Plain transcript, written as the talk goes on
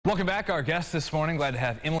Welcome back. Our guest this morning, glad to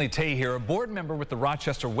have Emily Tay here, a board member with the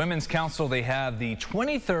Rochester Women's Council. They have the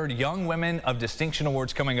 23rd Young Women of Distinction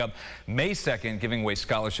Awards coming up May 2nd, giving away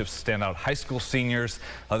scholarships to standout high school seniors,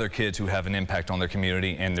 other kids who have an impact on their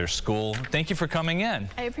community and their school. Thank you for coming in.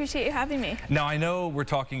 I appreciate you having me. Now, I know we're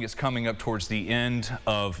talking it's coming up towards the end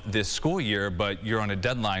of this school year, but you're on a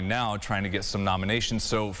deadline now trying to get some nominations.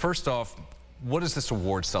 So first off, what is this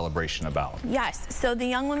award celebration about? Yes, so the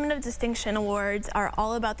Young Women of Distinction Awards are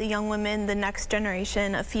all about the young women, the next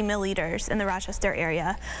generation of female leaders in the Rochester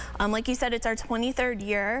area. Like you said, it's our 23rd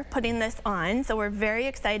year putting this on, so we're very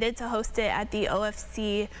excited to host it at the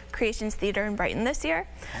OFC Creations Theater in Brighton this year.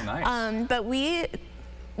 Oh, nice. But we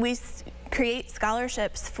create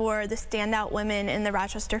scholarships for the standout women in the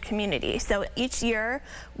Rochester community. So each year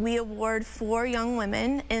we award 4 young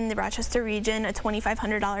women in the Rochester region a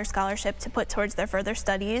 $2,500 scholarship to put towards their further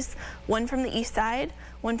studies. One from the east side,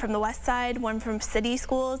 one from the west side, one from city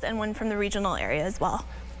schools, and one from the regional area as well.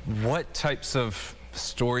 What types of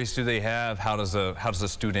stories do they have? How does a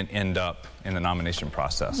student end up in the nomination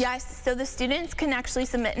process? Yes, so the students can actually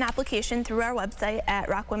submit an application through our website at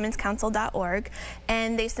rockwomen'scouncil.org,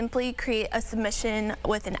 and they simply create a submission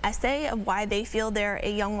with an essay of why they feel they're a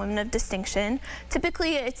young woman of distinction.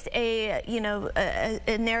 Typically, it's a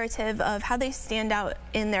narrative of how they stand out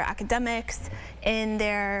in their academics, in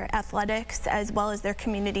their athletics, as well as their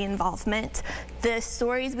community involvement. The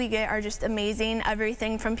stories we get are just amazing.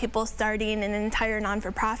 Everything from people starting an entire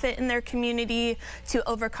non-for-profit in their community to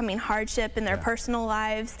overcoming hardship in their personal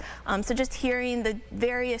lives. So just hearing the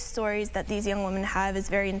various stories that these young women have is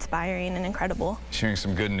very inspiring and incredible. Sharing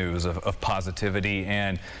some good news of positivity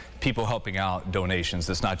and people helping out donations.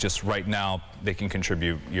 It's not just right now, they can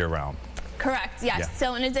contribute year-round. Correct, yes. Yeah.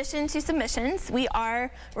 So in addition to submissions, we are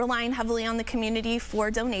relying heavily on the community for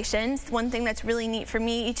donations. One thing that's really neat for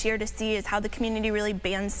me each year to see is how the community really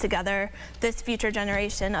bands together this future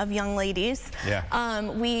generation of young ladies. Yeah.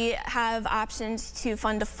 We have options to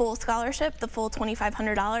fund a full scholarship, the full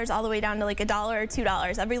 $2,500, all the way down to like $1 or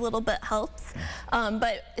 $2. Every little bit helps.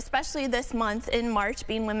 But especially this month, in March,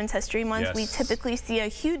 being Women's History Month, we typically see a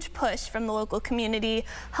huge push from the local community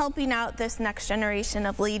helping out this next generation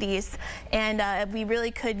of ladies. And we really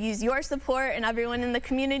could use your support and everyone in the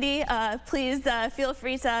community. Please feel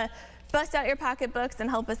free to bust out your pocketbooks and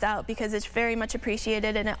help us out, because it's very much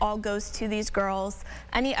appreciated and it all goes to these girls.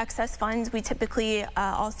 Any excess funds, we typically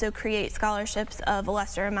also create scholarships of a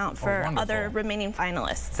lesser amount for other remaining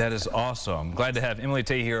finalists. That is awesome. Glad to have Emily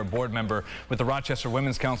Tay here, a board member with the Rochester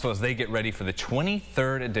Women's Council, as they get ready for the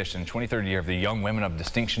 23rd edition, 23rd year of the Young Women of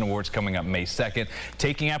Distinction Awards coming up May 2nd.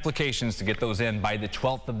 Taking applications to get those in by the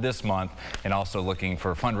 12th of this month, and also looking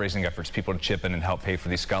for fundraising efforts, people to chip in and help pay for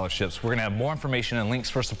these scholarships. We're going to have more information and links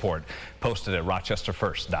for support posted at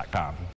rochesterfirst.com.